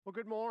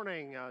Well, good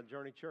morning,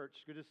 Journey Church.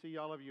 Good to see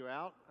all of you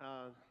out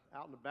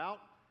and about.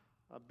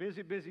 A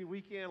busy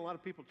weekend. A lot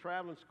of people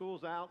traveling,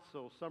 school's out,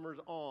 so summer's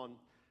on,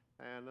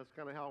 and that's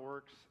kind of how it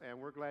works. And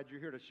we're glad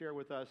you're here to share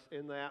with us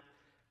in that.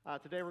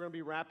 Today we're going to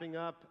be wrapping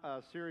up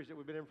a series that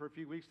we've been in for a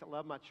few weeks, that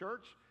Love My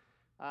Church.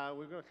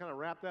 We're going to kind of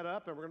wrap that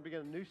up, and we're going to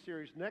begin a new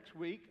series next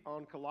week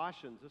on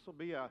Colossians. This will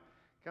be a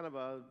kind of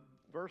a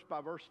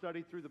verse-by-verse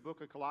study through the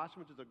book of Colossians,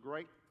 which is a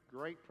great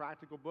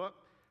practical book.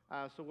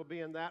 So we'll be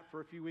in that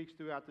for a few weeks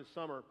throughout this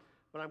summer.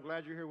 But I'm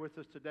glad you're here with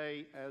us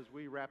today as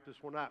we wrap this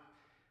one up.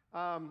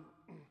 Let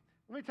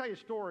me tell you a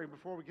story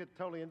before we get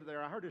totally into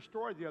there. I heard a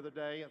story the other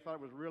day. I thought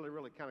it was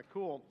really kind of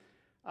cool.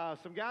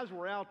 Some guys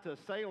were out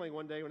sailing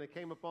one day when they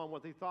came upon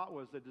what they thought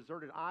was a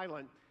deserted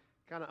island,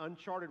 kind of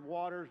uncharted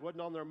waters,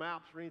 wasn't on their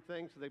maps or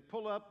anything. So they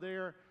pull up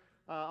there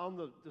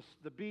on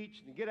the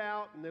beach and get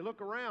out and they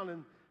look around,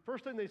 and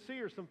first thing they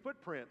see are some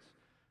footprints.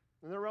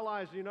 And they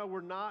realized,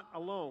 we're not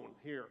alone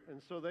here.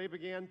 And so they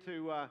began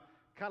to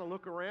kind of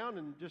look around,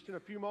 and just in a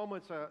few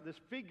moments, this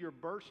figure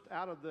burst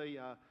out of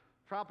the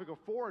tropical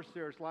forest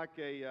there. It's like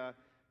a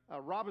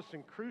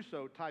Robinson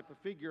Crusoe type of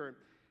figure.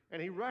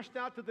 And he rushed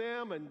out to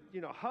them and,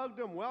 hugged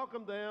them,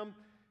 welcomed them.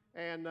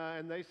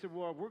 And they said,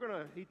 well,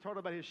 he told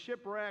about his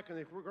shipwreck,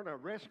 and we're going to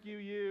rescue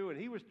you. And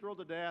he was thrilled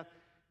to death.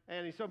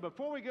 And he said,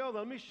 before we go,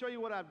 let me show you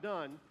what I've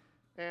done.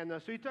 And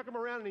so he took them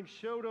around and he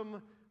showed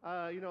them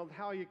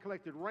how he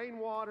collected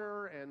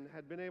rainwater and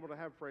had been able to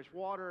have fresh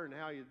water, and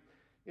how he,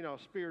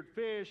 speared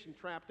fish and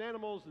trapped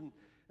animals. And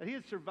he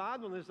had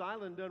survived on this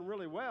island, done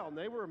really well. And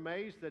they were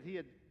amazed that he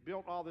had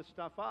built all this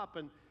stuff up.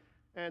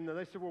 And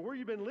they said, well, where have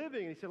you been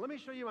living? And he said, let me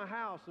show you my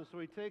house. And so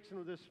he takes them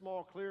to this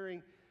small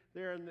clearing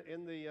there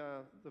in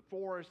the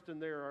forest.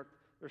 And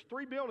there's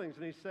 3 buildings.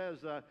 And he says,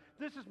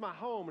 this is my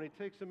home. And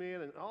he takes them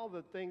in, and all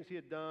the things he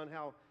had done,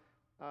 how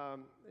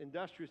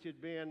industrious he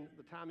had been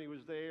the time he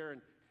was there.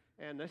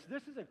 And this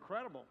is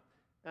incredible.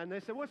 And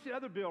they said, what's the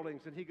other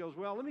buildings? And he goes,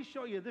 well, let me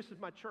show you. This is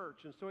my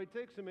church. And so he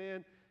takes them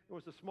in. It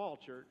was a small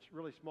church,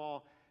 really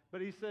small.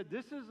 But he said,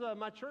 this is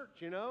my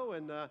church, and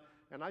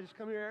I just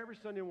come here every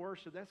Sunday and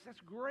worship. That's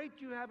great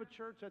you have a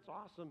church. That's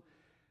awesome.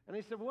 And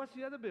he said, well, what's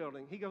the other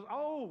building? He goes,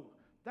 oh,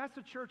 that's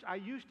the church I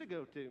used to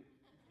go to.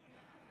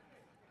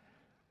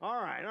 All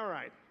right. I'm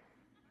going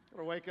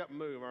to wake up and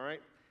move, all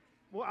right?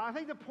 Well, I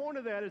think the point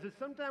of that is that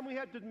sometimes we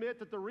have to admit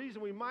that the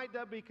reason we might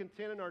not be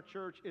content in our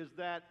church is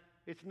that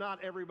it's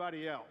not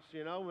everybody else.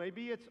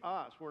 Maybe it's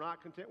us. We're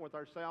not content with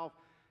ourselves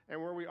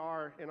and where we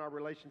are in our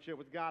relationship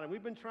with God. And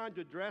we've been trying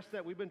to address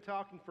that. We've been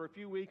talking for a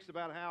few weeks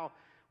about how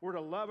we're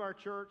to love our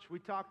church. We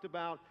talked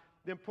about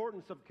the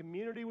importance of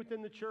community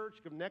within the church,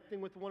 connecting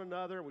with one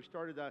another. We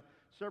started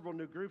several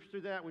new groups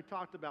through that. We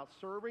talked about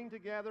serving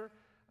together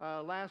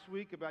last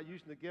week, about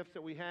using the gifts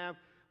that we have.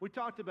 We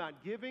talked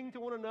about giving to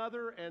one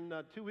another, and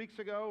 2 weeks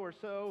ago or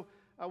so,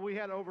 we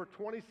had over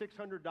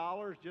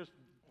 $2,600 just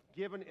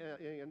given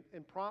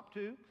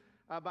impromptu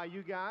by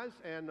you guys,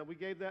 and we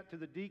gave that to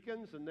the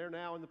deacons, and they're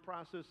now in the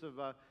process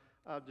of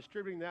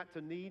distributing that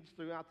to needs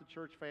throughout the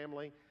church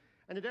family.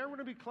 And today we're going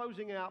to be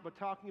closing out by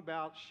talking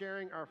about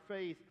sharing our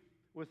faith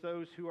with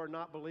those who are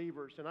not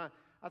believers. And I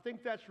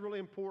think that's really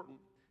important,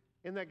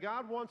 in that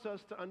God wants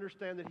us to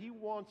understand that He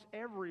wants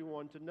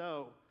everyone to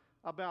know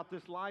about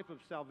this life of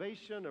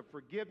salvation, of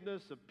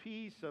forgiveness, of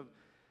peace,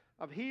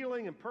 of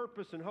healing and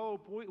purpose and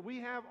hope.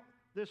 We have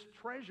this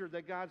treasure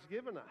that God's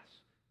given us.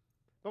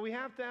 But we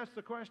have to ask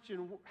the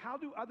question, how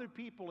do other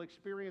people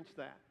experience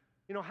that?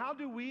 How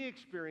do we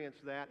experience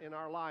that in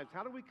our lives?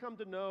 How do we come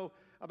to know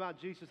about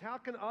Jesus? How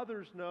can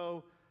others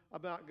know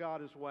about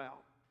God as well?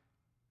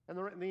 And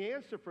the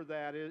answer for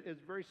that is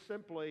very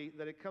simply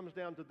that it comes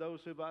down to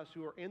those of us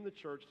who are in the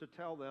church to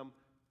tell them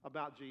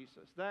about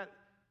Jesus. That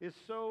is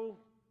so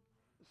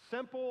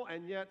simple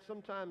and yet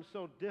sometimes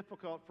so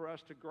difficult for us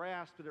to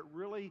grasp, that it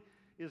really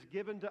is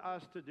given to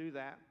us to do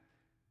that.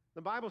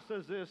 The Bible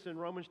says this in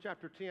Romans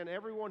chapter 10,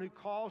 everyone who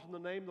calls on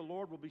the name of the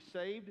Lord will be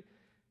saved.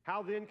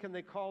 How then can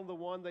they call on the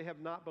one they have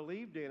not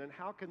believed in? And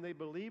how can they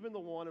believe in the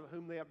one of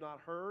whom they have not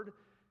heard?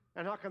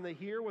 And how can they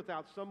hear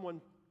without someone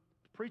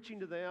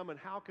preaching to them? And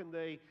how can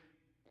they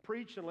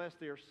preach unless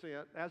they are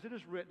sent? As it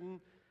is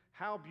written,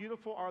 how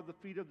beautiful are the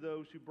feet of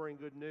those who bring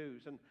good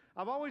news. And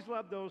I've always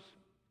loved those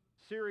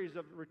series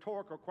of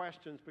rhetorical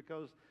questions,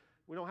 because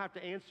we don't have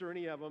to answer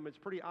any of them. It's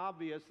pretty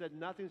obvious that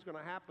nothing's going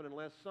to happen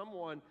unless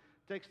someone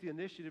takes the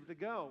initiative to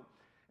go.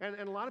 And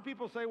a lot of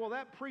people say, well,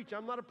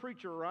 I'm not a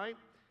preacher, right?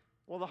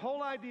 Well, the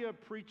whole idea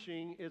of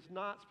preaching is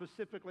not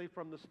specifically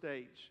from the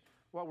stage,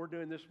 what we're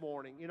doing this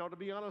morning. To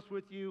be honest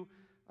with you,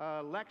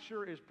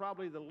 lecture is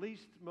probably the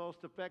least most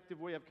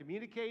effective way of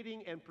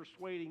communicating and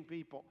persuading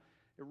people.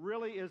 It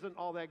really isn't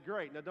all that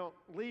great. Now, don't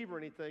leave or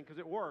anything, because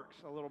it works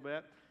a little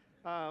bit.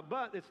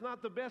 But it's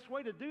not the best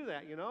way to do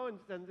that,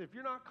 And if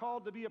you're not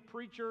called to be a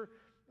preacher,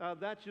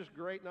 that's just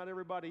great. Not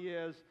everybody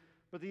is.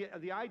 But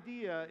the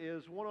idea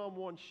is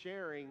one-on-one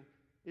sharing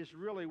is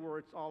really where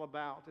it's all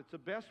about. It's the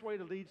best way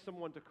to lead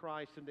someone to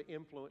Christ and to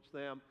influence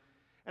them.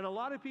 And a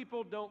lot of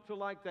people don't feel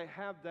like they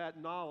have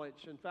that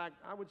knowledge. In fact,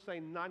 I would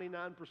say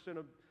 99%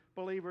 of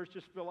believers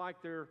just feel like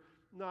they're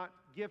not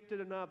gifted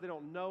enough, they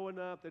don't know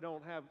enough, they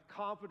don't have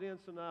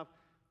confidence enough.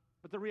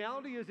 But the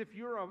reality is, if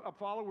you're a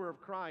follower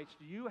of Christ,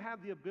 you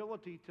have the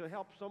ability to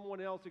help someone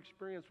else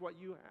experience what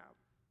you have.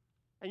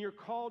 And you're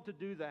called to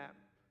do that.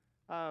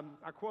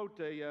 I quote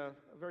a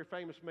very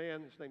famous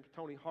man, his name's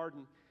Tony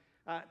Hardin.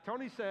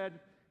 Tony said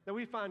that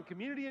we find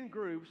community in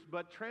groups,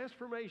 but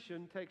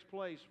transformation takes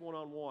place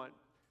one-on-one.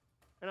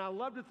 And I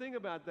love to think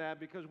about that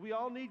because we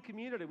all need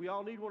community. We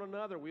all need one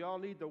another. We all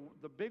need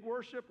the big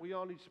worship. We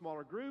all need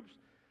smaller groups.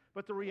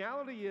 But the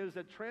reality is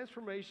that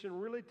transformation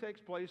really takes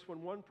place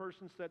when one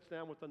person sits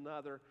down with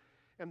another.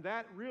 And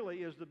that really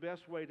is the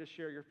best way to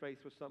share your faith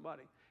with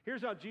somebody.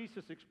 Here's how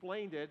Jesus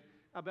explained it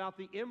about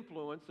the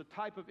influence, the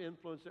type of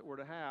influence that we're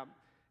to have.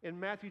 In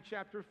Matthew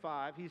chapter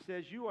 5, he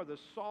says, "You are the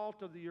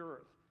salt of the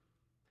earth.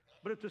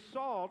 But if the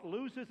salt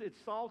loses its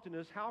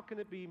saltiness, how can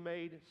it be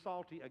made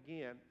salty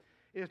again?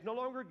 It is no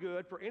longer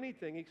good for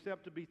anything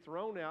except to be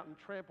thrown out and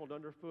trampled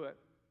underfoot.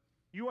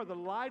 You are the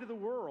light of the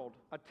world.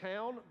 A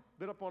town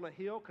built up on a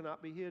hill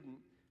cannot be hidden.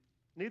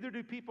 Neither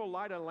do people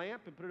light a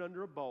lamp and put it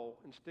under a bowl.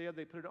 Instead,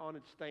 they put it on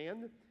its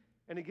stand,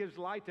 and it gives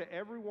light to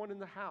everyone in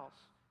the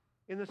house.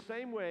 In the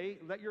same way,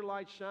 let your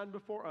light shine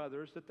before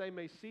others, that they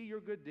may see your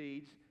good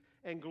deeds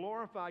and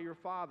glorify your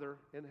Father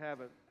in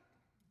heaven."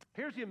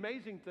 Here's the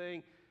amazing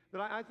thing that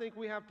I think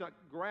we have to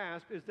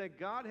grasp is that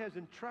God has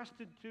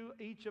entrusted to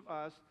each of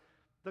us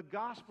the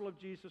gospel of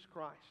Jesus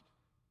Christ.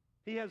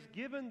 He has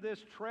given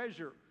this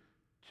treasure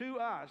to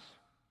us,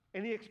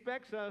 and He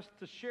expects us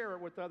to share it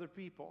with other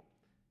people.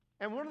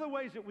 And one of the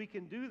ways that we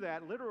can do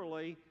that,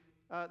 literally,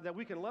 that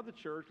we can love the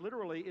church,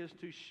 literally, is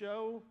to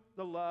show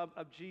the love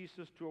of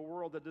Jesus to a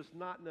world that does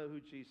not know who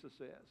Jesus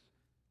is.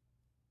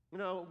 You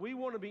know, we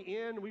want to be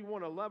we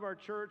want to love our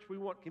church, we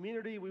want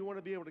community, we want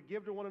to be able to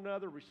give to one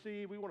another,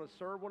 receive, we want to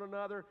serve one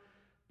another.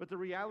 But the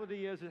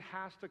reality is it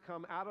has to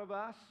come out of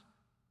us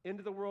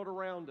into the world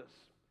around us.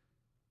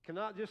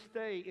 Cannot just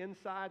stay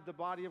inside the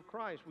body of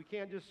Christ. We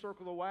can't just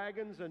circle the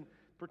wagons and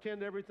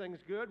pretend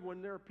everything's good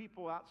when there are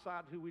people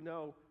outside who we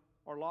know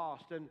are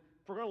lost. And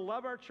if we're going to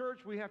love our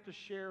church, we have to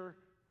share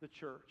the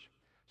church.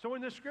 So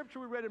in the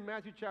scripture we read in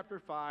Matthew chapter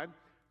 5,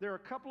 there are a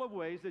couple of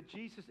ways that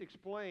Jesus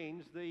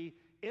explains the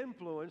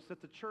influence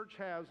that the church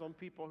has on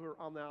people who are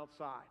on the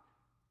outside.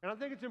 And I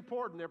think it's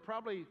important. They're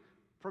probably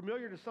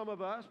familiar to some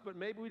of us, but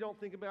maybe we don't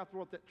think about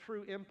what the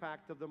true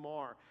impact of them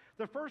are.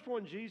 The first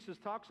one Jesus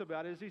talks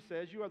about is He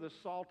says, "You are the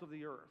salt of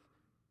the earth."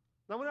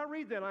 Now, when I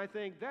read that, I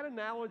think that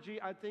analogy,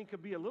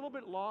 could be a little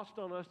bit lost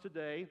on us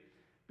today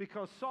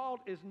because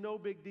salt is no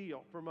big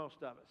deal for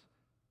most of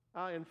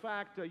us. In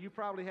fact, you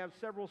probably have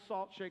several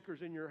salt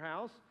shakers in your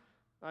house.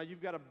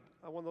 You've got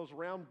one of those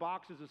round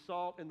boxes of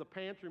salt in the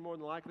pantry, more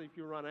than likely, if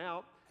you run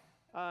out.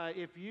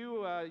 If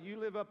you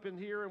live up in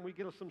here and we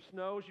get some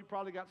snows, you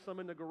probably got some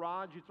in the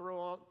garage you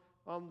throw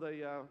on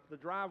the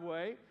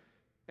driveway.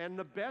 And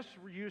the best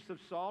use of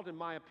salt, in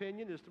my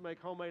opinion, is to make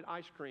homemade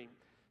ice cream.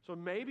 So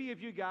maybe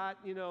if you got,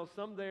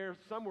 some there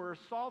somewhere,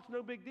 salt's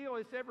no big deal.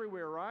 It's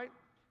everywhere, right?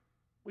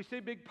 We see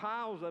big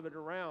piles of it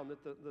around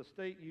that the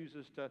state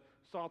uses to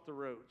salt the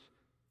roads.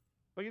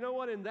 But you know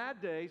what? In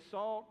that day,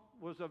 salt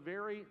was a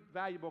very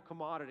valuable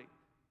commodity.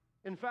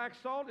 In fact,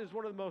 salt is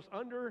one of the most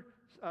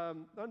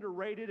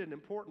underrated and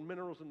important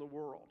minerals in the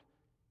world.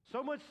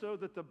 So much so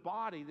that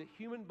the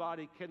human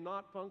body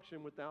cannot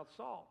function without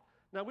salt.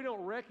 Now, we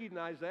don't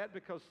recognize that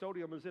because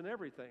sodium is in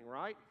everything,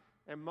 right?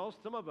 And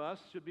some of us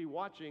should be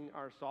watching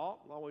our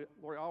salt.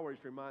 Lori always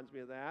reminds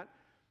me of that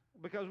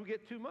because we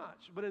get too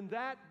much. But in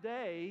that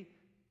day,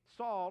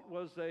 salt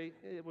was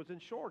in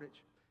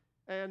shortage.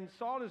 And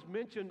salt is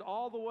mentioned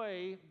all the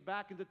way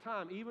back into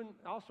time, even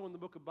also in the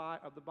book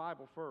of the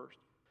Bible first.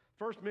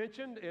 First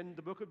mentioned in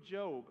the book of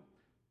Job,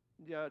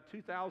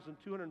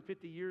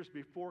 2,250 years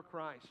before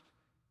Christ.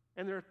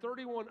 And there are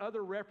 31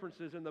 other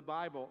references in the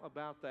Bible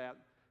about that.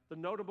 The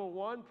notable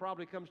one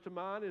probably comes to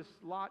mind is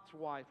Lot's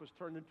wife was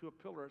turned into a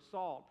pillar of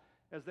salt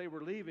as they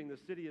were leaving the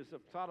cities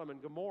of Sodom and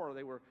Gomorrah.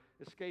 They were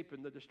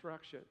escaping the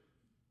destruction.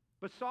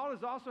 But salt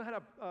has also had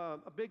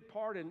a big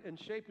part in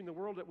shaping the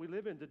world that we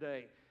live in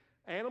today.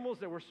 Animals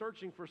that were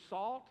searching for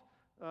salt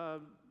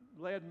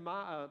led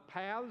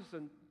paths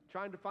and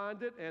trying to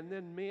find it, and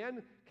then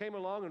men came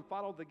along and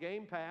followed the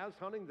game paths,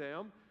 hunting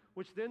them,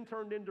 which then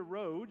turned into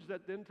roads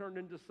that then turned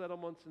into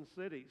settlements and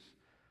cities.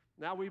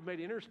 Now we've made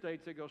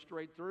interstates that go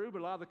straight through, but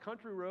a lot of the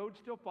country roads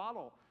still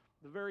follow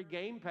the very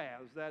game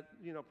paths that,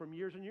 from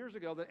years and years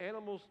ago, that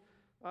animals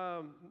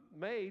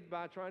made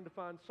by trying to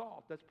find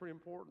salt. That's pretty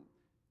important.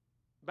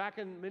 Back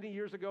in many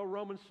years ago,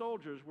 Roman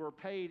soldiers were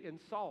paid in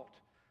salt.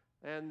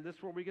 And this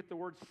is where we get the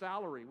word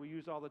salary we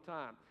use all the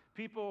time.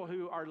 People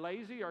who are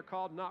lazy are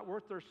called not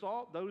worth their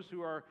salt. Those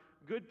who are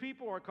good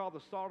people are called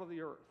the salt of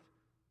the earth.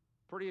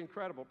 Pretty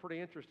incredible,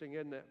 pretty interesting,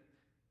 isn't it?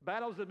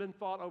 Battles have been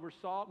fought over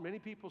salt. Many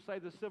people say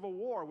the Civil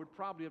War would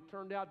probably have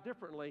turned out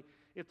differently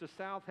if the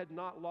South had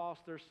not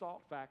lost their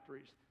salt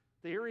factories.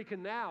 The Erie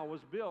Canal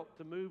was built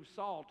to move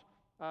salt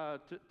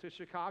to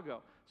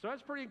Chicago. So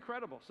that's pretty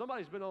incredible.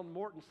 Somebody's been on the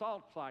Morton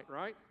Salt site,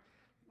 right?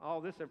 All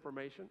this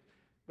information.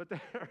 But guys,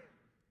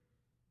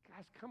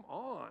 come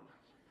on.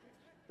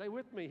 Stay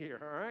with me here,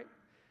 all right?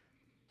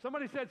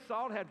 Somebody said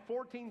salt had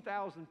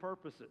 14,000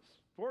 purposes.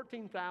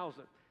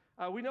 14,000.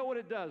 We know what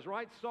it does,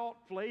 right? Salt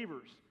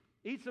flavors.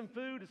 Eat some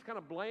food, it's kind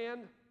of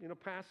bland,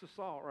 pass the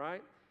salt,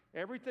 right?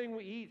 Everything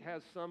we eat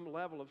has some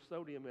level of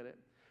sodium in it.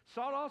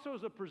 Salt also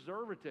is a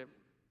preservative.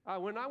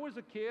 When I was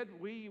a kid,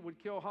 we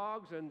would kill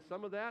hogs, and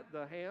some of that,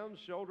 the hams,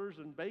 shoulders,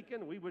 and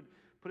bacon, we would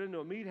put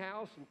into a meat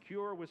house and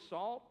cure with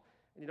salt,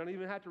 and you don't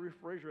even have to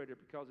refrigerate it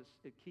because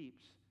it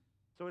keeps.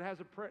 So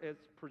it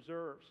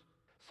preserves.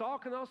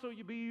 Salt can also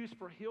be used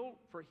for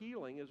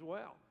healing as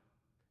well.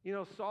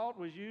 Salt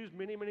was used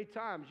many, many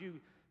times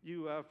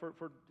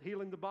for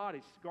healing the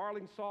body.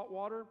 Scalding salt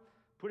water,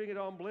 putting it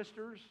on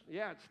blisters,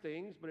 yeah, it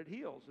stings, but it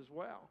heals as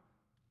well.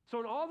 So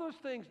in all those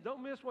things,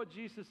 don't miss what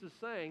Jesus is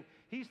saying.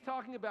 He's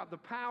talking about the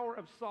power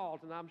of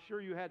salt, and I'm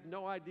sure you had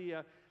no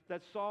idea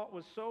that salt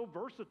was so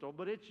versatile,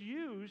 but it's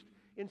used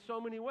in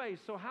so many ways.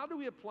 So how do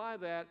we apply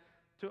that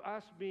to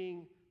us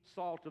being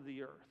salt of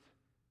the earth?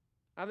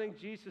 I think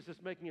Jesus is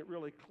making it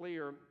really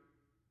clear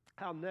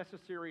how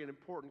necessary and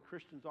important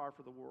Christians are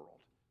for the world.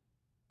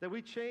 That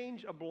we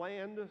change a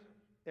bland,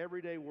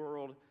 everyday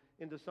world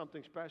into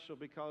something special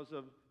because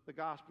of the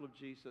gospel of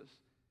Jesus.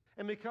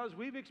 And because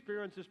we've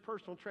experienced this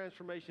personal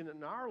transformation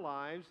in our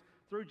lives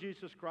through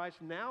Jesus Christ,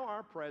 now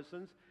our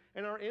presence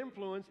and our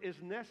influence is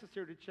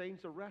necessary to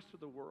change the rest of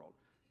the world.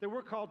 That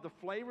we're called to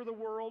flavor the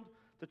world,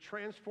 to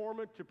transform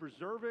it, to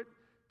preserve it,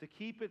 to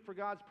keep it for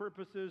God's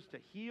purposes, to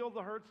heal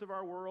the hurts of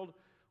our world.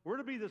 We're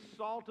to be the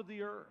salt of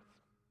the earth.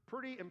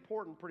 Pretty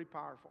important, pretty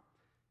powerful.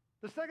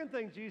 The second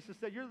thing Jesus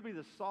said, you're to be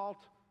the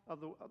salt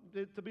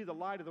to be the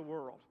light of the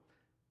world.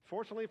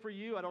 Fortunately for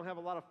you, I don't have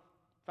a lot of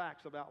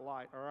facts about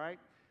light, all right?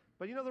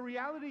 But the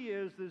reality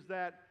is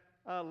that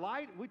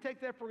light, we take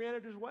that for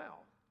granted as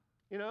well.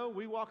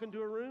 We walk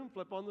into a room,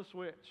 flip on the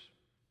switch.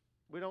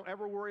 We don't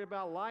ever worry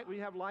about light. We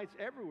have lights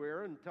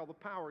everywhere until the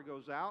power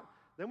goes out.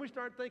 Then we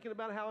start thinking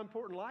about how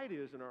important light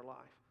is in our life.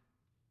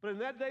 But in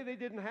that day, they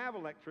didn't have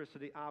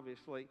electricity,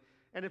 obviously.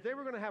 And if they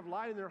were going to have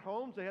light in their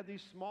homes, they had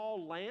these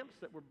small lamps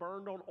that were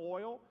burned on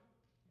oil.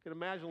 You can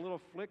imagine a little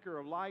flicker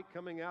of light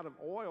coming out of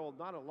oil,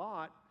 not a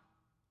lot.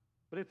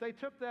 But if they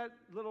took that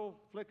little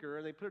flicker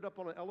and they put it up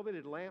on an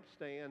elevated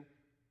lampstand,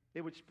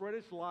 it would spread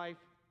its light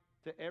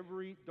to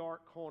every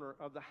dark corner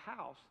of the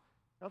house.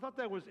 And I thought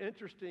that was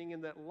interesting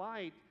in that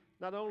light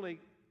not only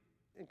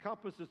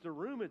encompasses the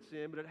room it's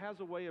in, but it has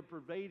a way of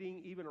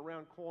pervading even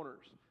around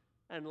corners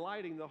and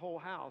lighting the whole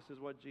house, is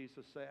what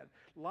Jesus said.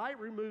 Light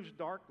removes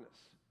darkness.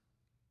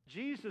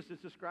 Jesus is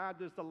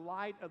described as the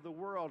light of the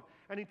world,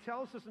 and he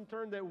tells us in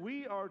turn that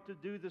we are to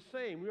do the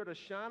same. We are to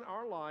shine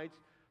our lights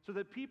so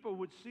that people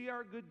would see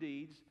our good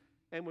deeds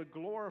and would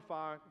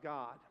glorify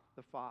God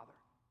the Father.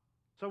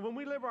 So when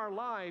we live our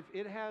life,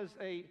 it has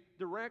a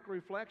direct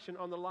reflection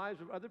on the lives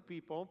of other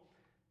people,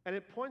 and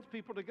it points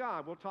people to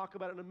God. We'll talk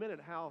about in a minute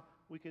how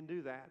we can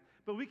do that.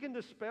 But we can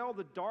dispel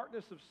the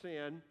darkness of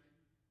sin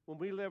when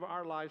we live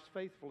our lives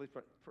faithfully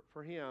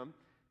for him,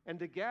 and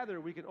together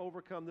we can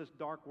overcome this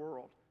dark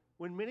world.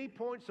 When many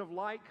points of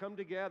light come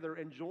together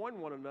and join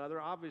one another,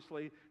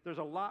 obviously, there's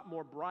a lot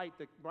more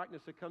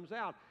brightness that comes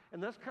out.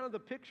 And that's kind of the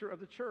picture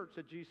of the church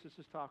that Jesus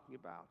is talking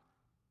about.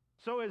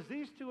 So as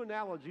these two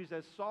analogies,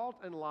 as salt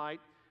and light,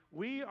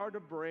 we are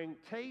to bring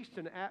taste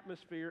and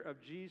atmosphere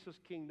of Jesus'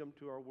 kingdom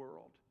to our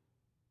world.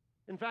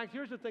 In fact,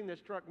 here's the thing that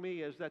struck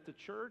me is that the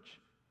church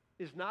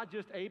is not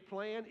just a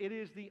plan, it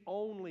is the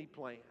only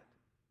plan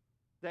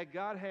that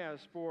God has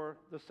for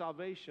the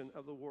salvation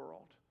of the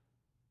world.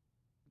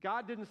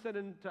 God didn't set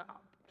into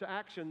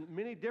action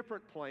many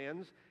different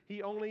plans.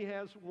 He only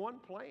has one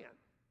plan.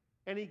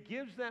 And he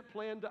gives that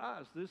plan to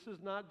us. This is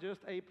not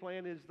just a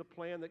plan, it's the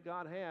plan that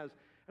God has.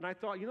 And I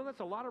thought, that's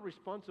a lot of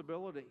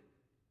responsibility.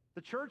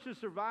 The church has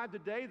survived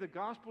today, the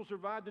gospel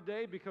survived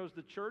today because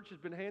the church has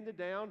been handed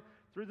down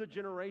through the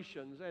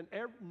generations. And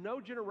no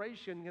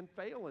generation can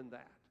fail in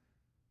that.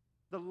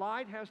 The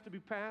light has to be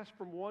passed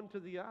from one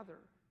to the other.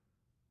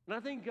 And I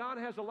think God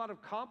has a lot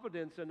of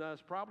confidence in us,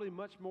 probably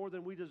much more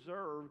than we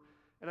deserve.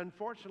 And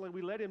unfortunately,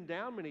 we let him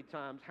down many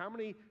times. How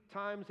many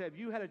times have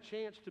you had a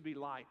chance to be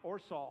light or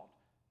salt,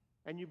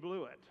 and you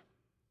blew it?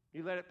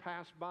 You let it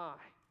pass by.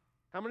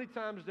 How many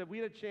times have we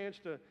had a chance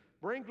to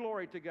bring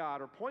glory to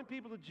God or point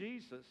people to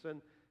Jesus,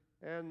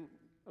 and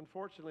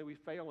unfortunately, we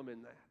fail him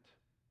in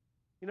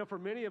that? For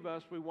many of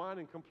us, we whine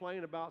and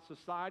complain about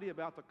society,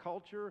 about the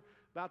culture,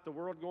 about the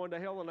world going to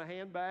hell in a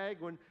handbag,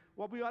 when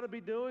what we ought to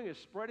be doing is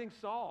spreading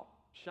salt,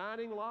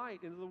 shining light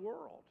into the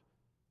world.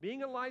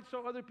 Being a light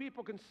so other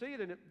people can see it,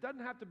 and it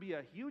doesn't have to be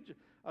a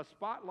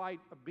spotlight,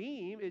 a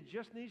beam. It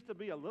just needs to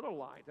be a little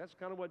light. That's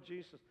kind of what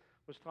Jesus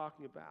was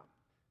talking about.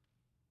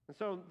 And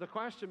so the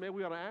question maybe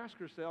we ought to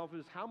ask ourselves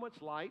is, how much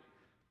light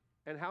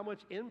and how much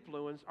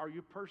influence are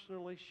you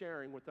personally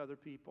sharing with other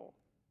people?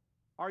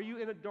 Are you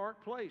in a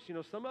dark place?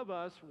 Some of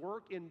us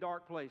work in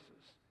dark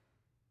places,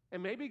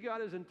 and maybe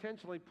God has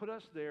intentionally put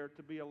us there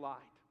to be a light.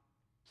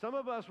 Some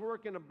of us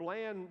work in a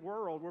bland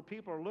world where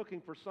people are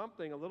looking for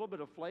something, a little bit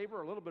of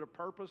flavor, a little bit of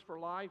purpose for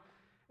life,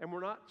 and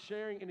we're not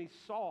sharing any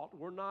salt.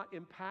 We're not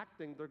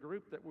impacting the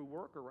group that we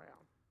work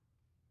around.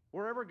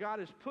 Wherever God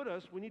has put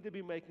us, we need to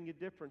be making a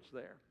difference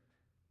there.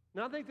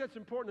 Now, I think that's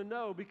important to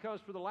know because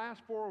for the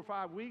last 4 or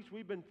 5 weeks,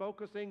 we've been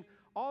focusing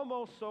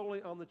almost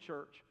solely on the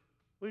church.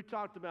 We've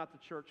talked about the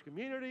church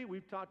community.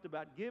 We've talked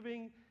about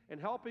giving and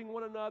helping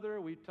one another.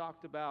 We've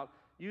talked about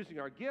using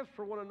our gifts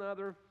for one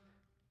another.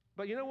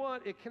 But you know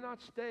what? It cannot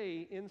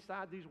stay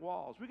inside these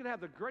walls. We can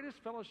have the greatest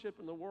fellowship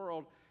in the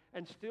world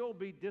and still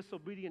be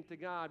disobedient to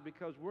God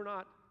because we're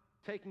not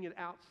taking it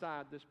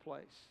outside this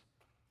place.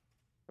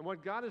 And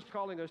what God is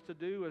calling us to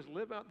do is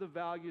live out the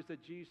values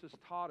that Jesus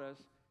taught us.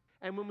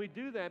 And when we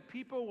do that,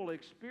 people will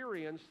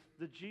experience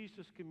the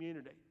Jesus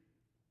community.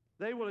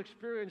 They will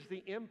experience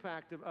the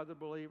impact of other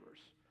believers.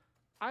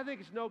 I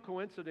think it's no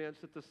coincidence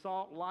that the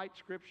salt light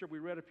scripture we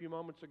read a few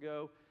moments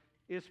ago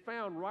is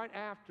found right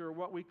after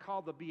what we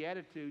call the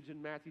Beatitudes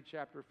in Matthew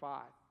chapter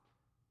 5.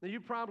 Now, you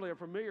probably are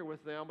familiar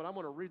with them, but I'm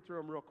going to read through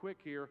them real quick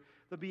here.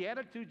 The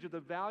Beatitudes are the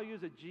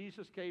values that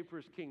Jesus gave for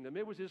his kingdom.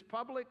 It was his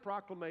public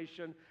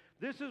proclamation.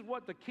 This is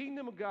what the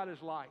kingdom of God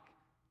is like.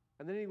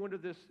 And then he went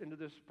into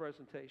this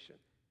presentation.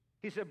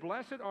 He said,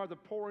 "Blessed are the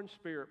poor in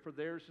spirit, for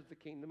theirs is the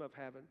kingdom of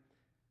heaven.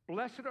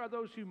 Blessed are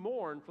those who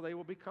mourn, for they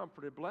will be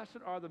comforted. Blessed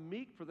are the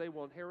meek, for they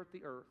will inherit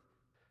the earth.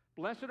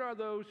 Blessed are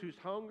those whose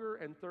hunger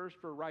and thirst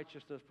for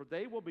righteousness, for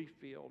they will be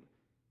filled.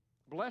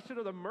 Blessed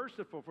are the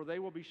merciful, for they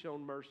will be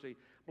shown mercy.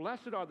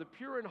 Blessed are the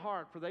pure in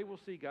heart, for they will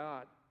see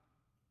God.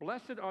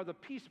 Blessed are the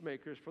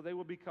peacemakers, for they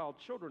will be called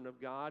children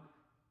of God.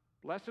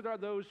 Blessed are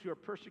those who are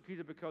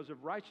persecuted because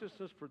of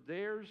righteousness, for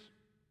theirs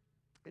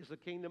is the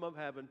kingdom of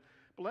heaven.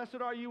 Blessed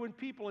are you when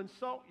people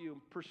insult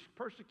you,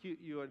 persecute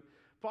you, and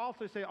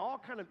falsely say all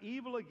kind of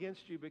evil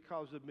against you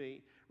because of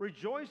me.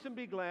 Rejoice and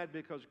be glad,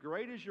 because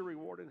great is your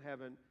reward in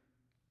heaven.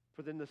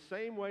 For in the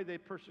same way they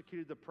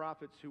persecuted the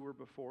prophets who were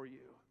before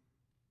you."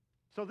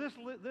 So this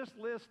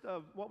list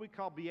of what we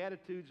call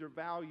beatitudes or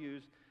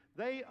values,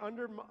 they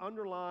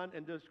underline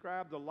and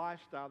describe the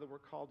lifestyle that we're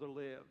called to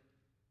live.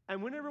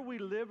 And whenever we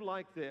live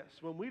like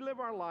this, when we live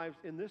our lives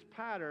in this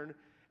pattern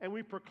and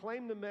we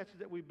proclaim the message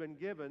that we've been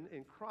given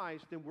in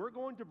Christ, then we're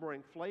going to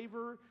bring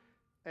flavor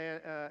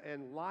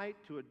and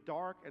light to a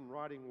dark and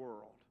rotting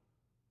world.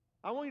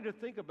 I want you to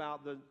think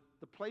about the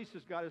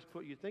places God has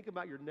put you. Think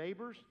about your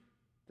neighbors.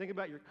 Think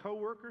about your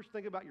coworkers.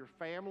 Think about your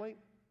family.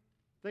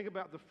 Think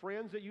about the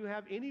friends that you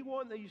have,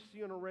 anyone that you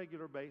see on a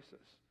regular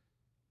basis.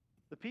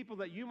 The people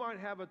that you might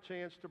have a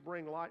chance to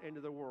bring light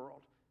into the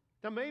world.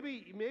 Now,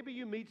 maybe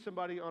you meet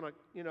somebody on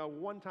a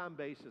one-time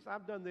basis.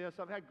 I've done this.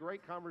 I've had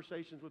great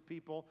conversations with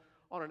people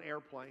on an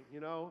airplane.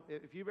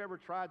 If you've ever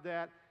tried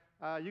that,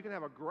 you can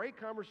have a great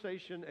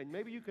conversation, and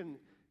maybe you can,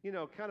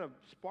 kind of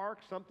spark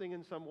something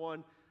in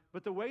someone.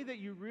 But the way that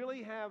you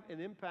really have an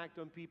impact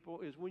on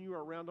people is when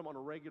you're around them on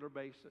a regular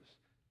basis.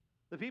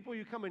 The people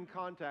you come in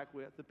contact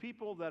with, the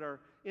people that are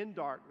in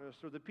darkness,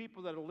 or the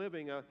people that are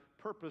living a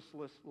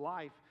purposeless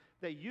life,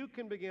 that you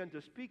can begin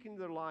to speak into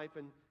their life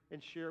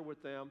and share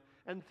with them.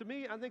 And to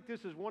me, I think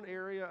this is one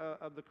area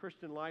of the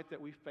Christian life that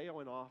we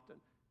fail in often.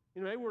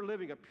 They were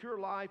living a pure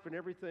life and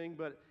everything,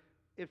 but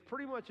it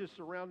pretty much is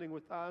surrounding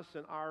with us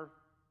and our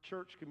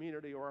church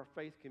community or our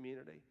faith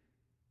community.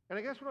 And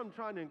I guess what I'm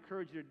trying to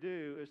encourage you to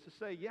do is to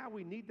say, yeah,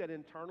 we need that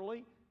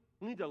internally.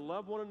 We need to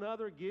love one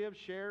another, give,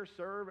 share,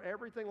 serve,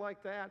 everything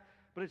like that.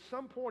 But at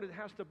some point, it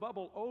has to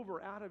bubble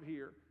over out of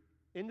here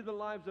into the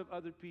lives of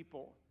other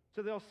people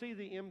so they'll see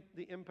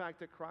the impact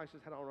that Christ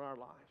has had on our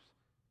lives.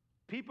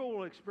 People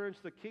will experience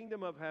the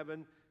kingdom of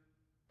heaven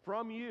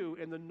from you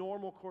in the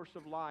normal course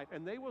of life,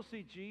 and they will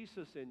see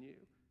Jesus in you.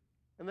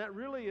 And that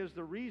really is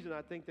the reason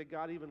I think that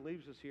God even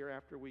leaves us here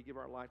after we give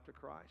our life to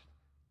Christ.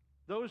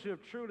 Those who have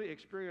truly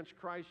experienced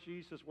Christ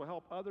Jesus will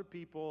help other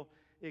people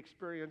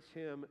experience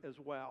him as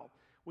well.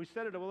 We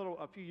said it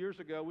a few years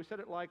ago. We said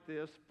it like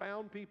this: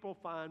 found people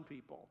find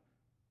people.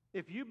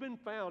 If you've been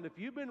found, if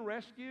you've been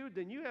rescued,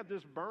 then you have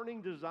this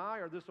burning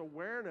desire, this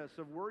awareness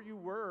of where you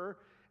were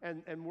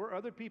and where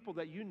other people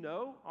that you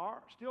know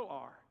still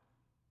are.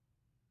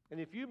 And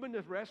if you've been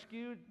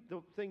rescued,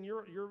 the thing,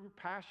 your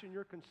passion,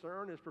 your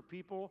concern is for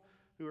people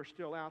who are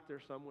still out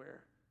there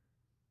somewhere.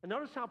 And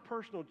notice how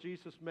personal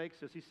Jesus makes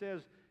this. He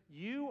says,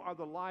 "You are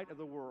the light of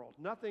the world."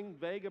 Nothing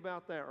vague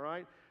about that,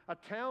 right? A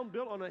town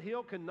built on a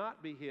hill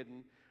cannot be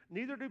hidden.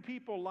 Neither do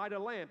people light a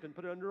lamp and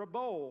put it under a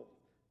bowl.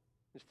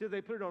 Instead,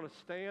 they put it on a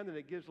stand, and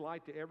it gives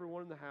light to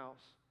everyone in the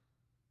house.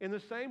 In the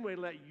same way,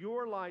 let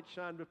your light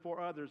shine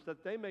before others,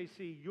 that they may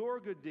see your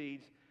good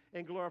deeds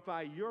and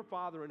glorify your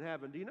Father in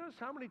heaven. Do you notice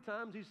how many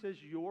times he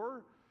says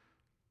your?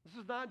 This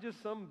is not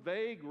just some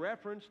vague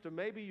reference to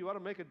maybe you ought to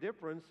make a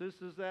difference.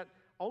 This is that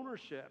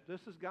ownership.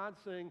 This is God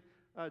saying,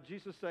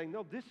 Jesus saying,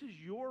 no, this is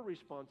your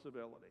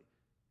responsibility.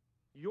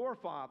 Your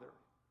Father,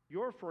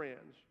 your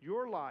friends,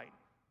 your light.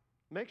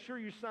 Make sure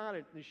you sign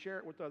it and share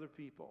it with other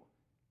people.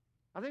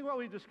 I think what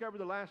we've discovered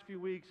the last few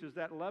weeks is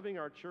that loving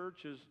our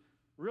church is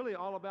really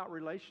all about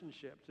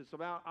relationships. It's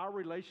about our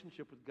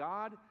relationship with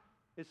God.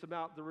 It's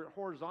about the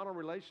horizontal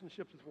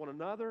relationships with one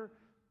another.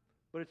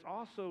 But it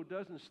also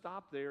doesn't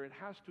stop there. It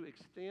has to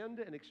extend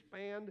and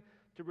expand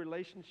to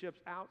relationships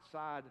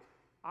outside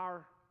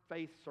our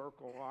faith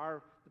circle,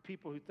 the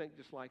people who think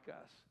just like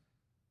us.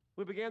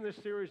 We began this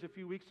series a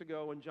few weeks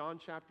ago in John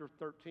chapter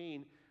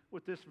 13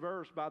 with this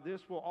verse, "By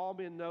this will all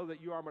men know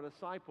that you are my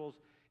disciples,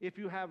 if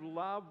you have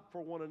love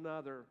for one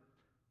another."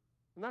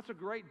 And that's a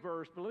great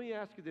verse, but let me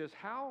ask you this.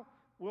 How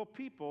will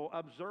people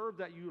observe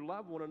that you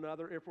love one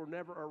another if we're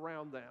never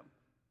around them?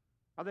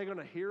 Are they going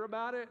to hear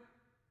about it?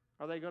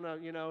 Are they going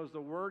to, is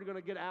the word going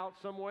to get out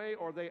some way?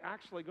 Or are they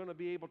actually going to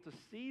be able to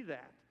see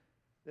that?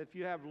 If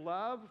you have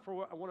love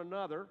for one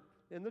another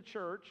in the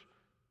church,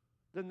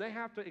 then they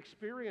have to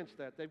experience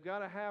that. They've got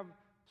to have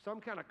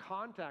some kind of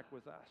contact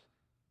with us.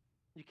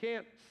 You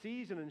can't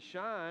season and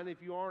shine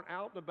if you aren't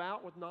out and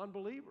about with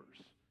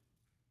non-believers.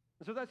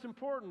 And so that's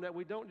important that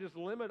we don't just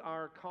limit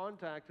our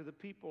contact to the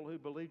people who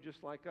believe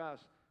just like us.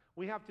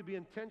 We have to be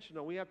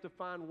intentional. We have to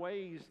find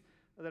ways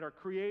that are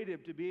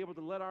creative to be able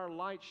to let our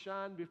light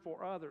shine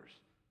before others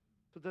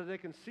so that they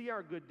can see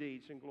our good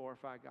deeds and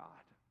glorify God.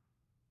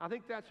 I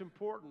think that's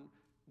important,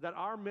 that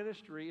our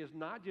ministry is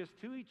not just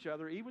to each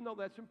other, even though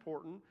that's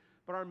important,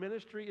 but our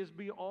ministry is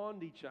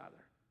beyond each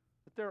other.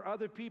 That there are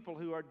other people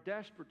who are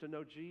desperate to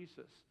know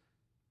Jesus.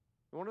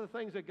 And one of the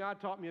things that God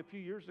taught me a few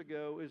years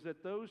ago is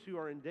that those who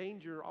are in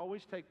danger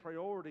always take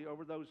priority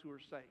over those who are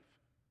safe.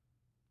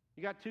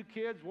 You got two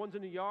kids, one's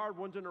in the yard,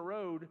 one's in the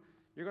road.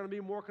 You're going to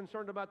be more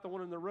concerned about the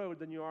one in the road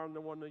than you are on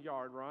the one in the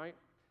yard, right?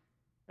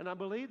 And I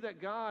believe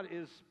that God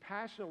is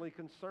passionately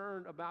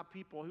concerned about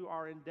people who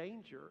are in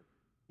danger.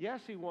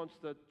 Yes, He wants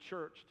the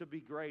church to be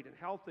great and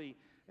healthy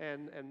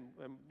and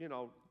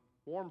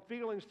warm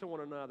feelings to one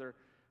another,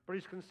 but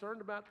He's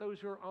concerned about those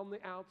who are on the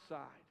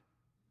outside.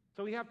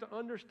 So we have to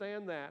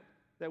understand that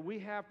we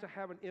have to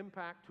have an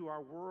impact to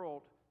our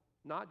world,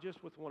 not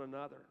just with one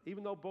another,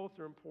 even though both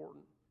are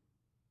important.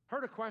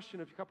 Heard a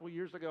question a couple of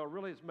years ago,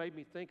 really has made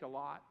me think a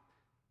lot.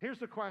 Here's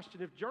the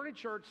question: if Journey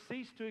Church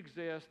ceased to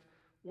exist,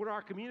 would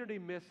our community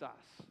miss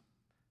us?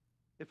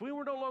 If we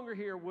were no longer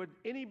here, would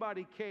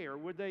anybody care?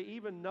 Would they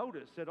even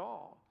notice at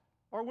all?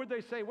 Or would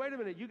they say, wait a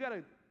minute, you got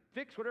to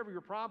fix whatever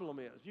your problem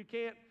is. You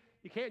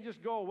can't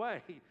just go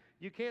away.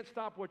 You can't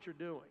stop what you're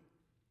doing.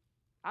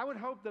 I would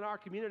hope that our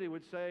community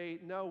would say,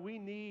 no, we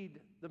need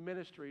the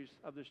ministries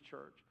of this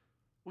church.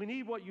 We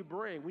need what you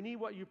bring. We need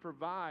what you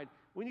provide.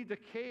 We need the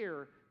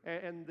care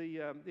and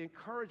the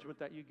encouragement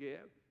that you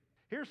give.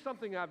 Here's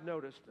something I've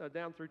noticed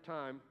down through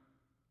time,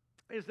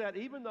 is that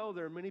even though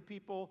there are many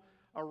people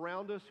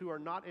around us who are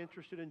not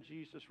interested in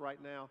Jesus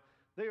right now,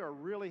 they are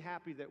really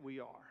happy that we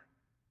are.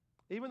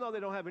 Even though they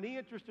don't have any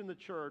interest in the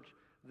church,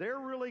 they're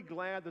really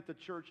glad that the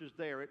church is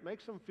there. It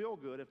makes them feel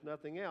good, if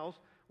nothing else,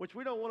 which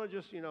we don't want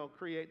to just,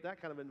 create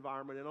that kind of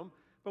environment in them.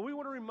 But we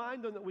want to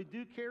remind them that we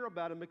do care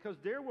about them, because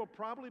there will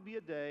probably be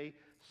a day,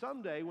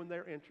 someday, when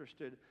they're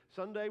interested,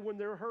 someday when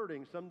they're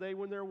hurting, someday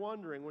when they're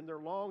wondering, when they're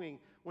longing,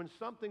 when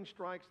something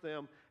strikes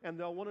them, and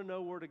they'll want to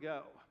know where to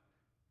go.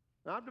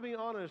 Now, to be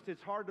honest,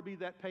 it's hard to be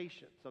that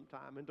patient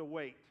sometimes and to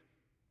wait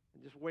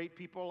and just wait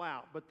people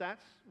out. But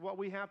that's what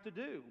we have to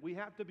do. We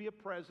have to be a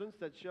presence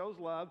that shows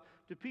love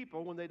to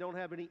people when they don't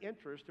have any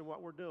interest in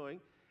what we're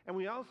doing. And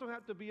we also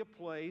have to be a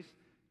place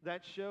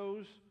that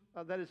shows,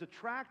 that is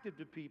attractive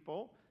to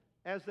people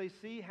as they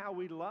see how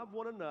we love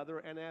one another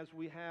and as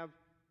we have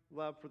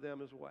love for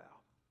them as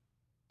well.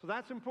 So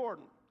that's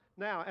important.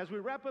 Now, as we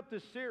wrap up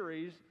this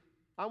series,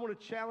 I want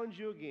to challenge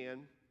you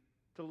again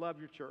to love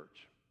your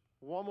church.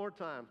 One more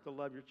time, to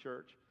love your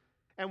church.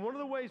 And one of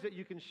the ways that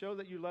you can show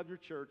that you love your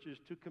church is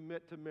to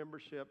commit to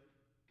membership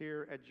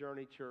here at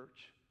Journey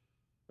Church.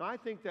 Now, I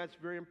think that's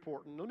very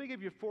important. Let me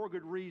give you 4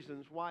 good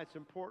reasons why it's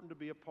important to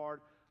be a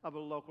part of a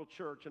local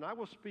church. And I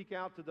will speak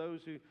out to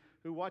those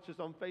who watch us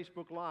on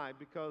Facebook Live,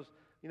 because,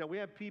 we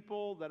have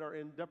people that are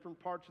in different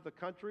parts of the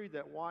country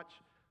that watch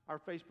our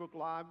Facebook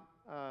Live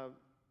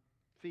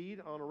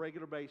feed on a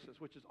regular basis,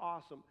 which is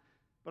awesome.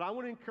 But I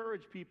want to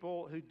encourage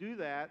people who do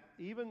that,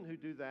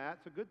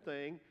 it's a good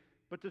thing,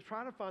 but to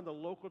try to find a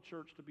local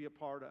church to be a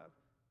part of.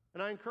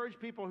 And I encourage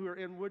people who are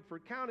in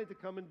Woodford County to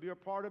come and be a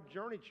part of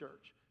Journey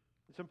Church.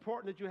 It's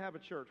important that you have a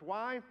church.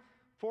 Why?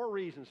 4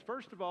 reasons.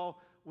 First of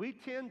all, we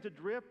tend to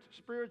drift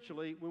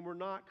spiritually when we're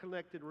not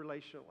connected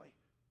relationally.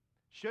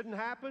 Shouldn't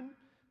happen.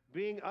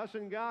 Being us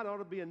and God ought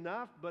to be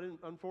enough, but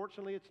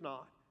unfortunately it's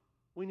not.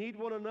 We need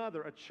one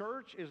another. A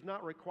church is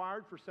not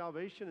required for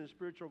salvation and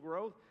spiritual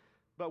growth,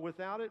 but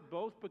without it,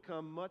 both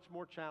become much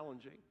more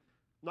challenging.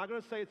 I'm not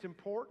going to say it's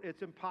important,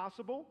 it's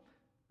impossible,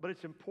 but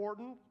it's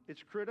important,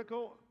 it's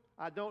critical.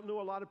 I don't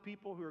know a lot of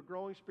people who are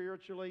growing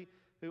spiritually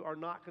who are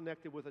not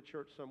connected with a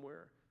church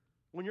somewhere.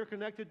 When you're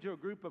connected to a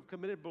group of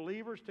committed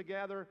believers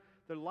together,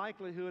 the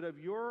likelihood of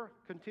your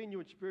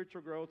continued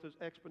spiritual growth is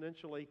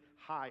exponentially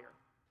higher.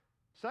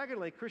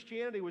 Secondly,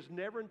 Christianity was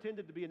never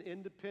intended to be an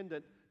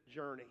independent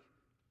journey.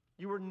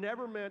 You were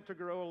never meant to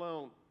grow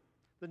alone.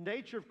 The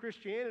nature of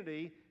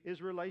Christianity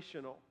is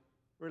relational.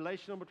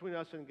 Relational between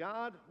us and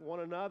God,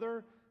 one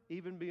another,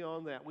 even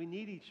beyond that. We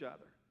need each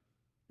other.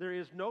 There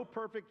is no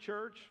perfect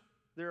church.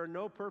 There are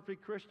no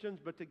perfect Christians,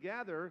 but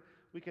together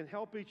we can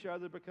help each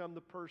other become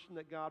the person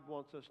that God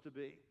wants us to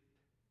be.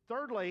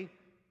 Thirdly,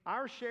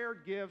 our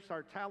shared gifts,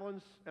 our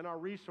talents, and our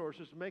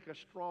resources make us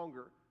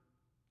stronger.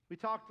 We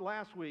talked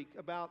last week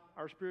about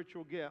our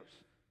spiritual gifts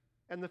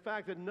and the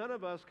fact that none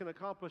of us can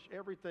accomplish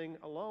everything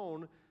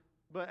alone,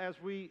 but as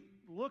we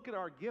look at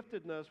our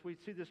giftedness, we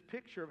see this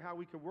picture of how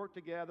we can work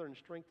together and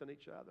strengthen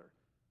each other.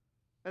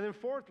 And then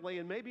fourthly,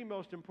 and maybe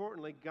most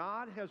importantly,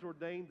 God has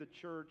ordained the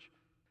church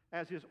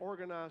as his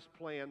organized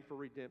plan for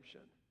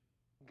redemption.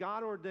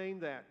 God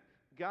ordained that.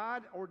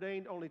 God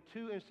ordained only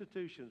two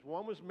institutions.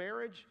 One was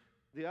marriage,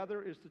 the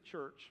other is the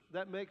church.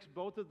 That makes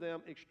both of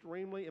them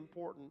extremely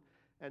important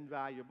and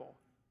valuable.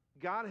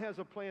 God has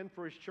a plan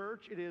for his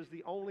church. It is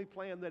the only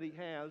plan that he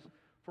has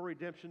for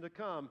redemption to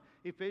come.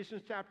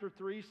 Ephesians chapter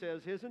 3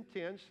 says his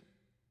intent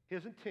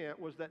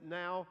was that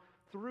now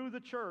through the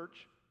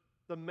church,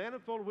 the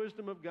manifold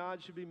wisdom of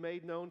God should be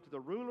made known to the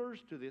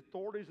rulers, to the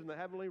authorities in the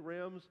heavenly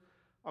realms,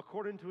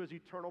 according to his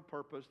eternal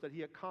purpose that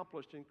he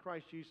accomplished in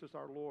Christ Jesus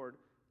our Lord.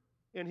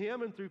 In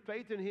him and through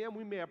faith in him,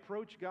 we may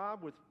approach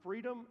God with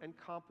freedom and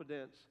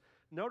confidence.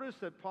 Notice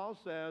that Paul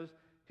says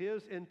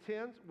his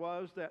intent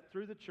was that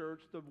through the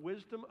church, the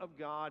wisdom of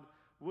God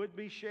would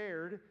be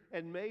shared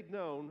and made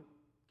known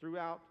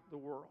throughout the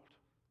world.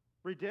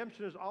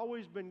 Redemption has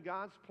always been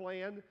God's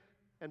plan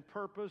and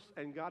purpose,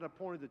 and God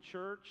appointed the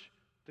church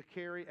to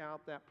carry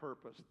out that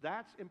purpose.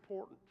 That's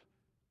important.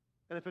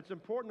 And if it's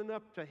important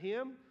enough to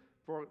him,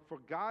 for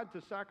God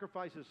to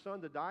sacrifice his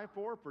son to die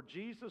for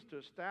Jesus to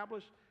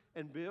establish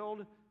and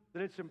build,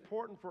 then it's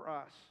important for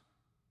us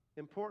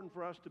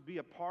to be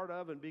a part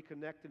of and be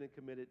connected and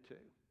committed to.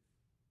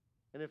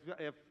 And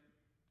if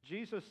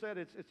Jesus said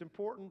it's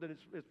important, then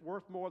it's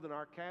worth more than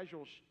our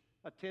casual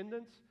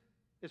attendance.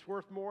 It's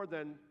worth more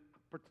than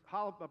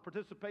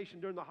participation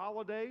during the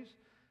holidays.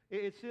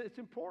 It's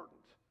important.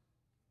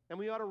 And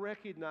we ought to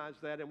recognize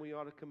that and we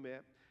ought to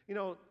commit. You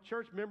know,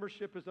 church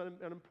membership is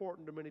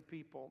unimportant to many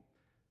people.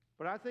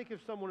 But I think if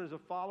someone is a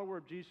follower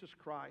of Jesus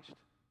Christ,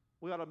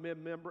 we ought to be a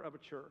member of a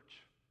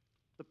church.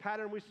 The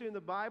pattern we see in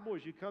the Bible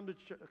is you come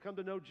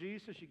to know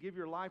Jesus, you give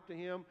your life to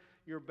him,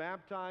 you're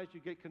baptized, you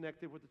get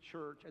connected with the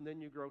church, and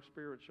then you grow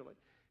spiritually.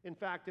 In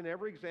fact, in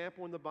every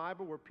example in the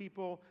Bible where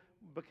people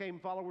became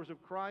followers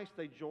of Christ,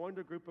 they joined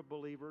a group of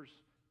believers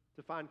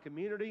to find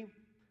community,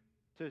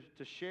 to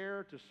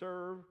share, to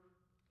serve,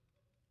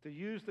 to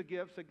use the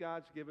gifts that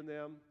God's given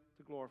them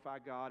to glorify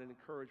God and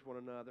encourage one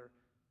another.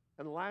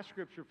 And the last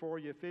scripture for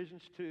you,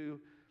 Ephesians 2,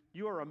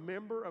 you are a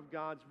member of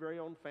God's very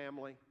own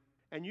family,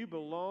 and you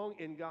belong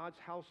in God's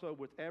household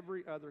with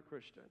every other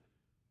Christian.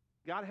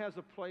 God has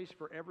a place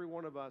for every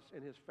one of us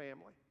in his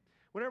family.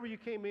 Whenever you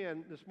came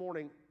in this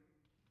morning,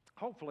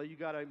 hopefully you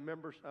got a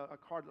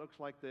card that looks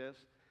like this.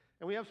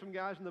 And we have some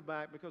guys in the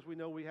back because we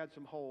know we had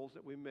some holes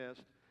that we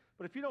missed.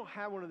 But if you don't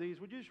have one of these,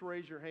 would you just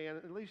raise your hand,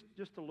 at least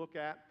just to look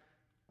at?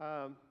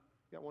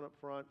 Got one up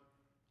front.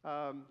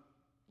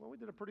 Well, we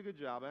did a pretty good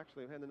job,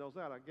 actually, of handing those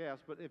out, I guess.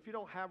 But if you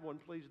don't have one,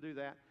 please do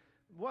that.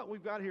 What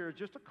we've got here is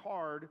just a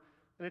card,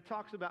 and it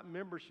talks about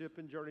membership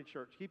in Journey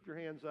Church. Keep your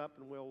hands up,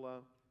 and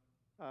we'll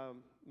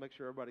make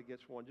sure everybody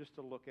gets one just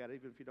to look at it,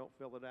 even if you don't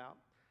fill it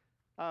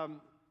out.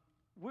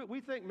 We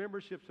think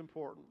membership's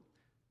important.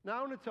 Now,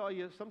 I want to tell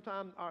you,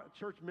 sometimes our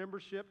church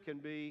membership can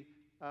be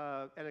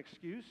an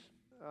excuse.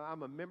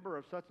 I'm a member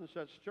of such and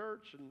such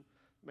church and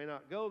may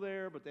not go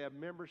there, but they have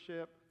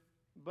membership.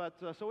 But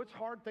so it's a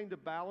hard thing to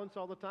balance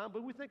all the time,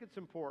 but we think it's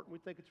important. We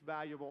think it's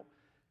valuable.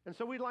 And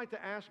so we'd like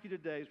to ask you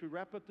today, as we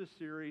wrap up this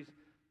series,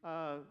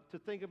 to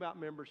think about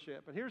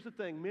membership. And here's the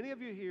thing. Many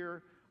of you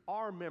here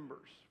are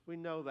members. We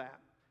know that.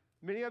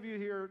 Many of you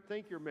here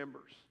think you're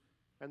members,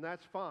 and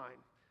that's fine.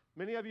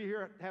 Many of you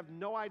here have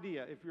no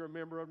idea if you're a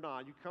member or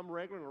not. You come on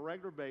a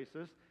regular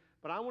basis.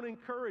 But I want to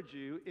encourage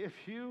you, if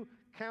you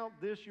count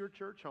this your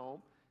church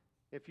home,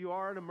 if you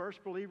are an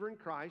immersed believer in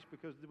Christ,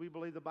 because we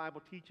believe the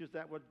Bible teaches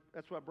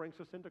that's what brings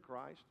us into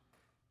Christ.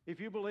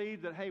 If you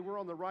believe that, hey, we're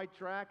on the right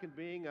track in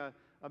being a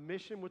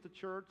mission with the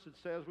church that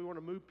says we want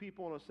to move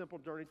people on a simple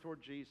journey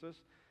toward Jesus.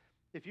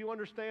 If you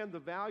understand the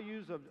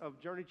values of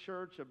Journey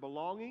Church, of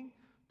belonging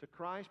to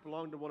Christ,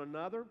 belonging to one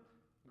another,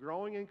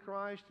 growing in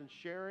Christ, and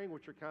sharing,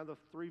 which are kind of the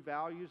three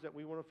values that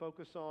we want to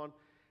focus on,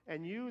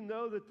 and you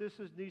know that this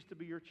needs to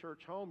be your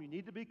church home, you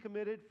need to be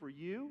committed for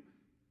you,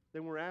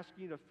 then we're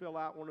asking you to fill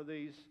out one of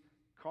these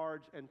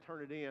cards and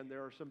turn it in.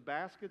 There are some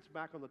baskets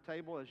back on the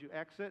table as you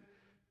exit.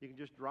 You can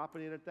just drop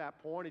it in at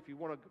that point. If you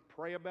want to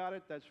pray about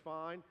it, that's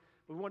fine.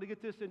 But we want to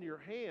get this into your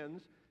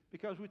hands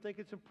because we think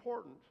it's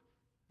important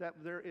that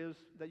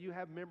you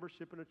have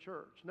membership in a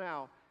church.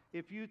 Now,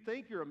 if you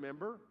think you're a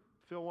member,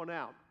 fill one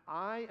out.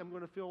 I am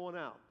going to fill one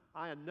out.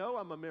 I know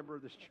I'm a member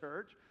of this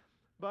church,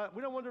 but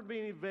we don't want there to be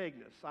any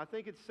vagueness. I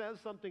think it says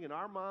something in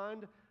our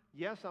mind.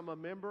 Yes, I'm a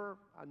member.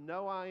 I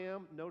know I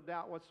am. No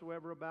doubt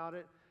whatsoever about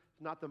it.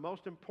 It's not the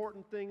most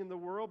important thing in the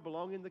world.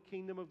 Belonging in the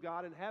kingdom of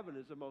God in heaven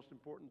is the most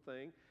important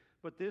thing.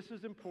 But this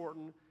is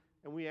important,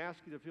 and we ask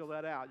you to fill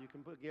that out. You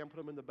can, put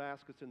them in the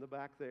baskets in the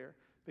back there,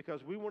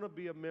 because we want to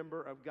be a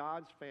member of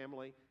God's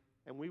family,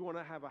 and we want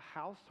to have a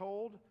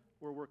household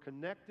where we're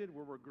connected,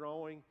 where we're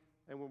growing,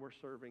 and where we're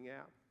serving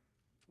out.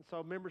 And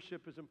so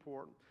membership is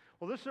important.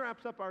 Well, this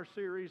wraps up our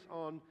series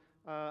on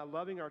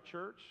loving our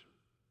church.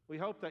 We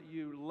hope that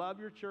you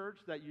love your church,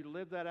 that you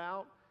live that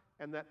out,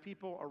 and that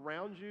people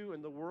around you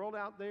and the world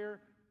out there,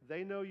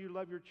 they know you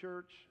love your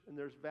church, and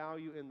there's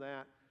value in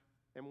that.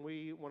 And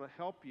we want to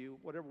help you,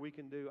 whatever we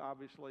can do,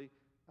 obviously,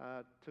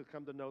 to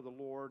come to know the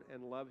Lord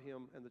and love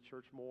Him and the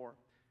church more.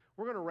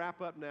 We're going to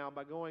wrap up now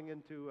by going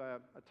into a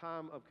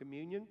time of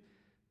communion.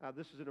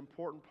 This is an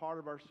important part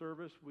of our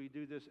service. We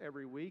do this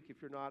every week.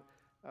 If you're not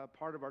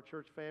part of our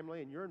church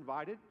family, and you're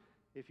invited,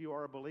 if you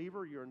are a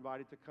believer, you're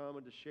invited to come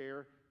and to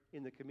share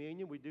in the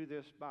communion. We do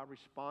this by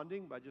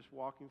responding, by just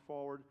walking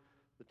forward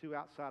the two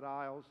outside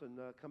aisles and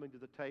coming to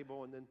the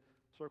table and then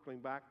circling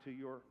back to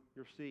your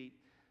seat.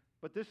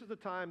 But this is the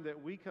time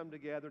that we come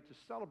together to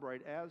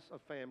celebrate as a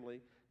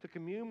family, to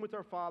commune with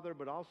our Father,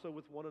 but also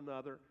with one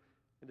another,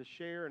 and to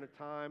share in a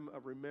time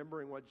of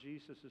remembering what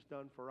Jesus has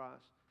done for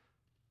us.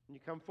 When you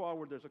come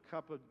forward, there's a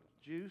cup of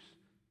juice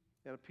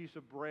and a piece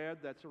of bread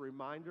that's a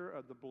reminder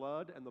of the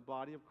blood and the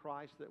body of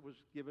Christ that was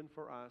given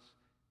for us.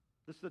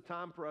 This is a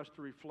time for us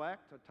to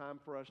reflect, a time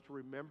for us to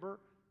remember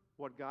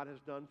what God has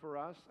done for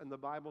us. And the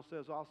Bible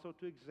says also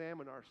to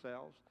examine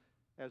ourselves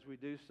as we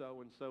do so.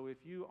 And so if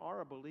you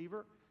are a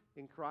believer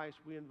in Christ,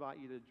 we invite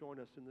you to join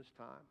us in this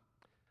time.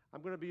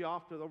 I'm going to be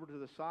off over to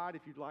the side.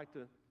 If you'd like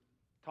to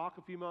talk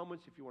a few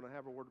moments, if you want to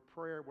have a word of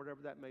prayer, whatever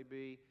that may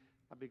be,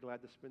 I'd be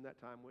glad to spend that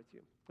time with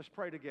you. Let's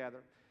pray together.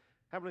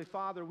 Heavenly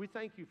Father, we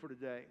thank you for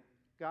today.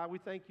 God, we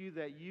thank you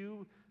that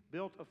you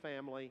built a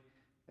family,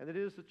 and it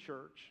is the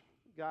church.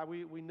 God,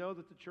 we know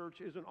that the church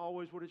isn't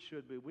always what it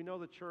should be. We know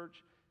the church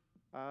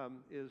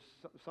is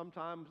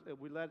sometimes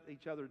we let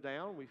each other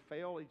down. We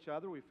fail each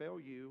other. We fail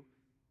you.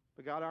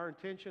 But God, our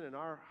intention and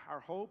our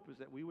hope is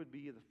that we would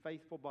be the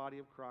faithful body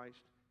of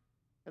Christ.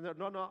 And that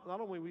not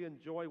only we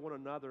enjoy one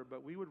another,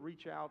 but we would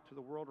reach out to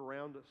the world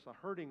around us, a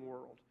hurting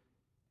world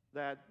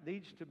that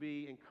needs to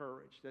be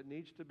encouraged, that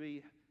needs to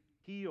be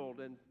healed,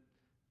 and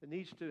it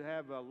needs to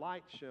have a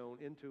light shown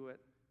into it.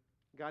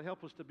 God,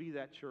 help us to be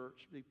that church,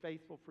 be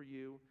faithful for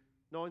you,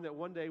 knowing that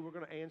one day we're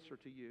going to answer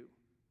to you.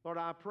 Lord,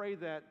 I pray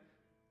that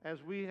as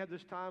we have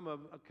this time of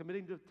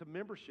committing to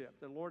membership,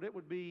 that, Lord, it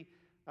would be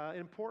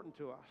important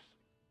to us,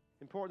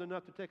 important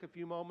enough to take a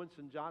few moments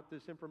and jot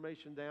this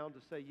information down to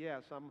say,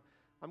 yes,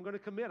 I'm going to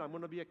commit. I'm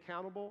going to be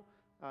accountable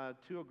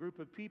to a group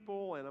of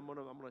people, and I'm going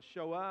to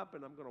show up,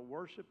 and I'm going to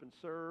worship and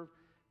serve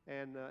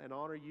and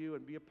honor you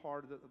and be a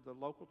part of the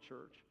local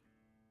church.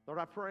 Lord,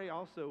 I pray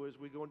also as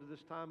we go into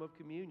this time of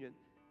communion,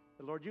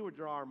 that, Lord, you would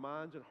draw our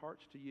minds and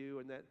hearts to you,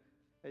 and that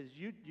as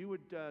you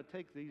would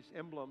take these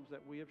emblems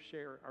that we are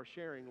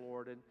sharing,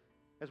 Lord, and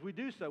as we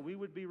do so, we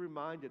would be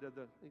reminded of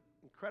the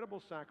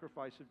incredible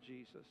sacrifice of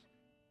Jesus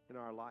in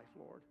our life,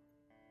 Lord.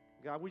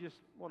 God, we just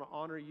want to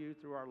honor you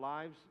through our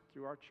lives,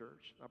 through our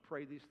church. I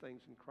pray these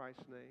things in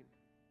Christ's name.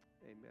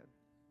 Amen.